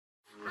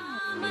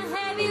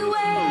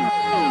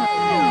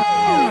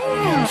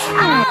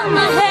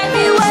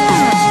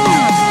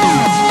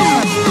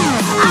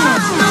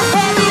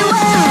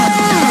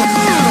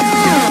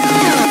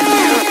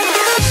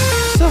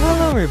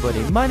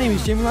my name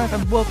is Jamie Life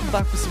and welcome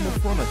back for some more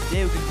fun.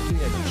 Today we're going to be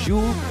doing a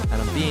duel and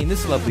I'm being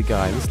this lovely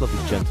guy, this lovely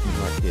gentleman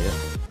right here.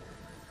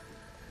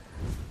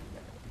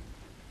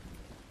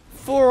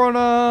 For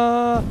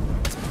Honor!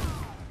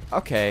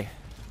 Okay,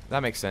 that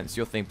makes sense.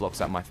 Your thing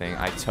blocks out my thing.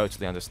 I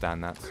totally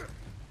understand that.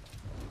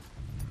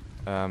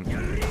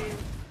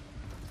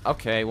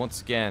 Okay,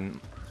 once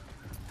again.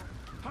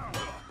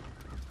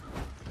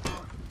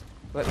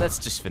 Let's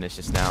just finish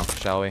this now,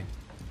 shall we?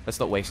 Let's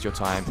not waste your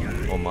time,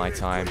 or my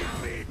time,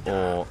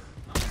 or...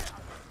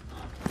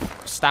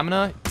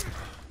 Stamina?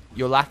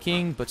 You're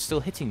lacking, but still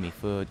hitting me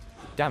for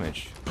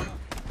damage.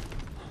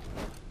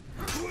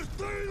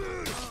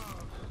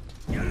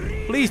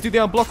 Please do the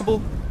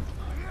unblockable.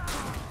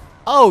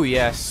 Oh,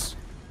 yes.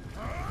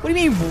 What do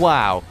you mean,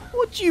 wow?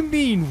 What do you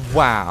mean,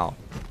 wow?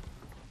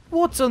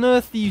 What on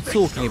earth are you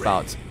talking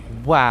about?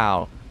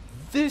 Wow.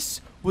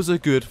 This was a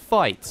good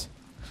fight.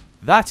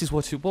 That is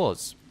what it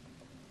was.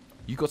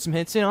 You got some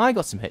hits in, I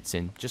got some hits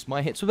in. Just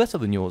my hits were better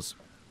than yours.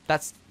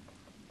 That's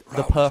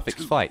the perfect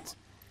fight.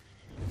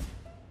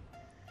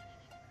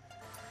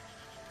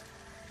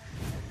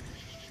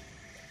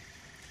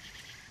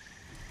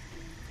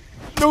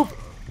 Nope.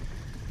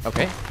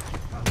 Okay.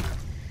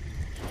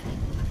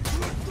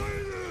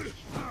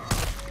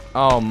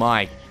 Oh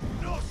my.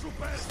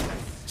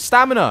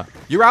 Stamina!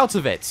 You're out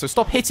of it, so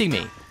stop hitting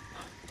me.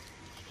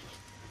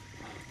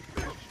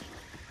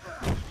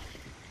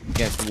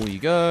 Against the wall you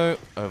go.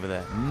 Over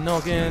there.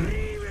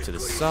 Noggin. To the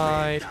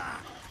side.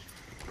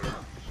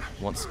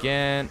 Once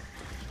again.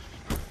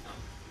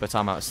 But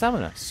I'm out of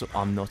stamina, so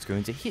I'm not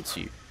going to hit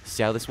you.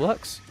 See how this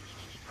works?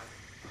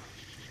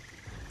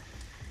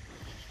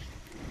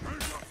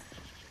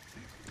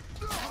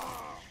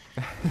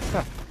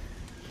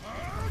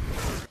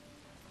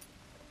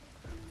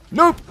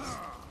 Nope!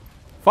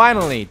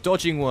 Finally,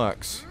 dodging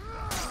works.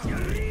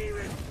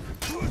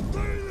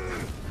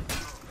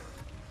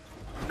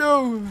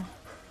 No!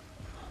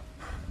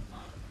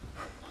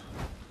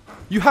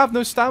 You have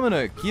no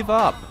stamina. Give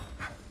up.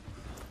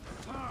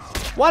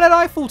 Why did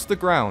I fall to the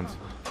ground?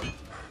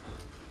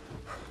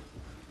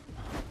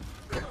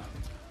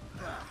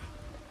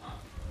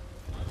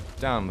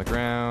 Down the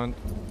ground.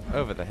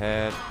 Over the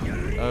head.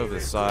 Over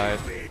the side.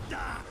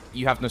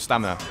 You have no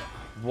stamina.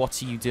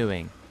 What are you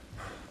doing?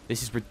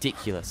 This is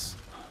ridiculous.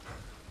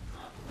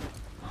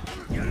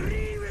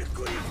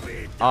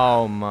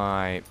 Oh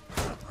my.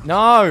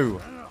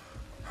 No!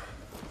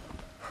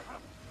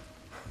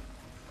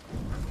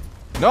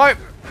 No!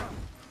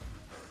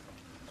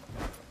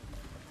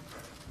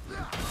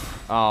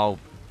 Oh.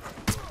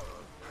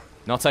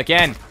 Not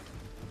again!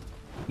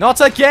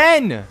 Not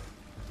again!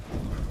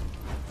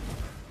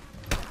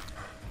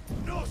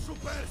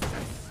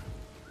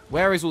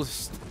 Where is all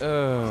this?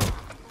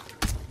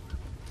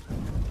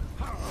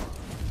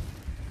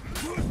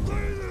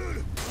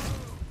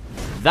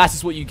 That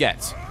is what you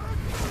get.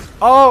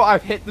 Oh,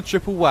 I've hit the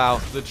triple wow.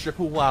 The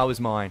triple wow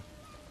is mine.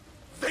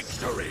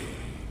 Victory!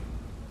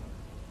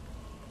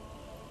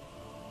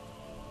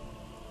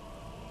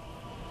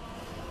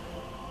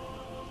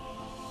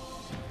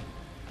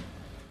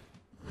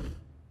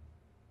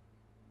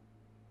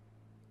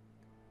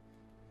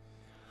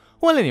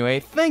 Well, anyway,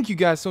 thank you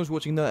guys so much for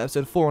watching another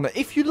episode of For Honor.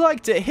 If you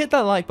liked it, hit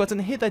that like button,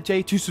 hit that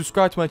J to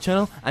subscribe to my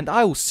channel, and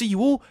I will see you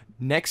all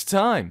next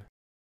time.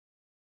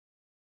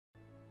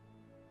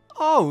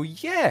 Oh,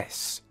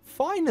 yes!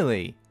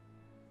 Finally!